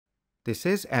This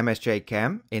is MSJ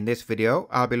Chem. In this video,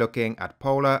 I'll be looking at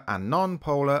polar and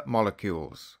non-polar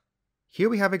molecules. Here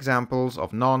we have examples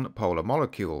of non-polar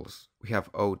molecules. We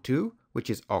have O2,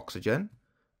 which is oxygen,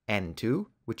 N2,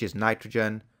 which is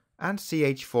nitrogen, and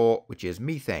CH4, which is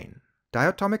methane.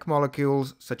 Diatomic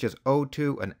molecules such as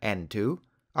O2 and N2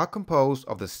 are composed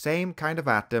of the same kind of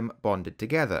atom bonded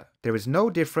together. There is no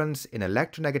difference in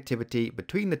electronegativity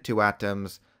between the two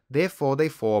atoms, therefore they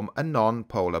form a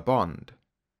non-polar bond.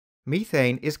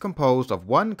 Methane is composed of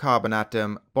one carbon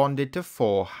atom bonded to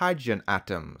 4 hydrogen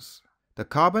atoms. The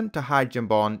carbon to hydrogen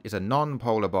bond is a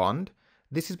non-polar bond.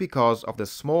 This is because of the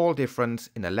small difference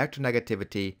in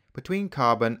electronegativity between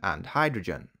carbon and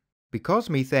hydrogen. Because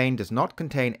methane does not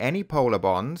contain any polar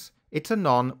bonds, it's a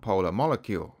non-polar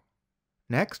molecule.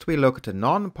 Next, we look at a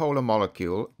non-polar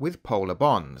molecule with polar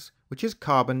bonds, which is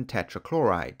carbon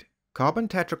tetrachloride. Carbon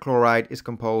tetrachloride is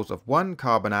composed of one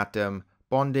carbon atom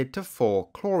bonded to 4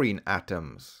 chlorine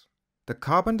atoms. The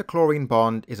carbon to chlorine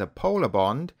bond is a polar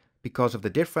bond because of the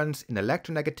difference in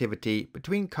electronegativity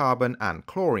between carbon and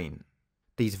chlorine.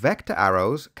 These vector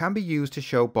arrows can be used to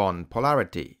show bond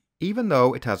polarity. Even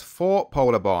though it has 4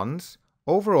 polar bonds,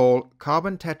 overall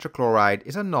carbon tetrachloride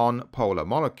is a non-polar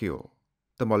molecule.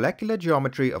 The molecular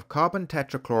geometry of carbon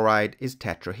tetrachloride is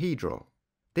tetrahedral.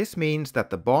 This means that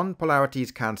the bond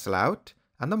polarities cancel out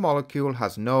and the molecule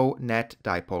has no net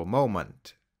dipole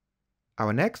moment.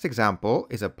 Our next example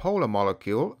is a polar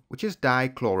molecule, which is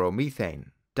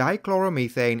dichloromethane.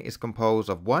 Dichloromethane is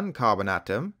composed of one carbon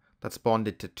atom that's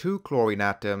bonded to 2 chlorine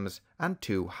atoms and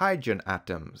 2 hydrogen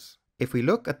atoms. If we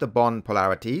look at the bond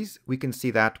polarities, we can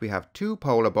see that we have 2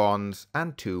 polar bonds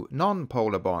and 2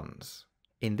 non-polar bonds.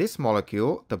 In this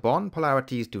molecule, the bond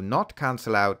polarities do not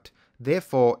cancel out,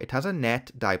 therefore it has a net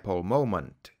dipole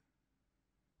moment.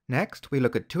 Next, we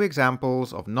look at 2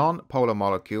 examples of non-polar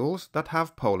molecules that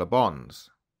have polar bonds.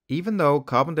 Even though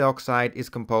carbon dioxide is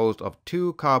composed of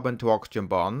 2 carbon to oxygen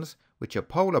bonds, which are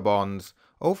polar bonds,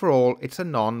 overall it's a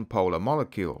non-polar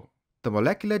molecule. The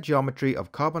molecular geometry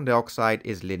of carbon dioxide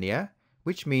is linear,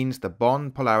 which means the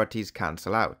bond polarities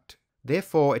cancel out.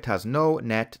 Therefore, it has no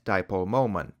net dipole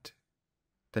moment.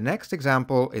 The next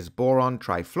example is boron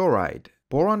trifluoride.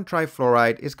 Boron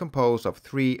trifluoride is composed of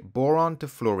 3 boron to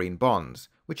fluorine bonds,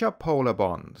 which are polar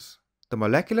bonds. The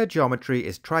molecular geometry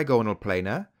is trigonal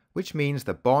planar, which means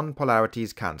the bond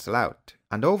polarities cancel out.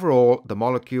 And overall, the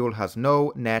molecule has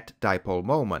no net dipole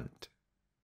moment.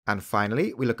 And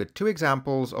finally, we look at 2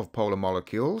 examples of polar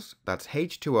molecules, that's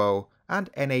H2O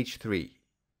and NH3.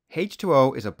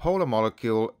 H2O is a polar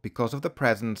molecule because of the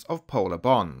presence of polar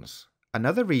bonds.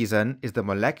 Another reason is the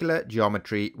molecular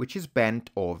geometry, which is bent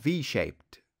or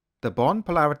V-shaped. The bond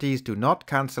polarities do not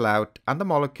cancel out and the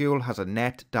molecule has a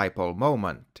net dipole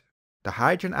moment. The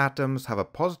hydrogen atoms have a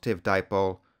positive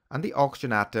dipole and the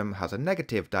oxygen atom has a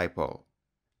negative dipole.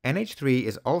 NH3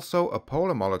 is also a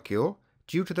polar molecule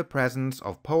due to the presence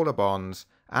of polar bonds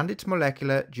and its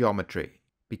molecular geometry.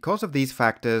 Because of these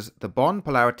factors, the bond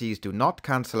polarities do not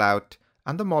cancel out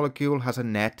and the molecule has a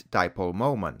net dipole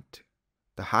moment.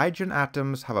 The hydrogen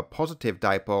atoms have a positive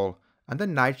dipole and the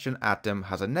nitrogen atom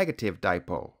has a negative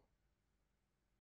dipole.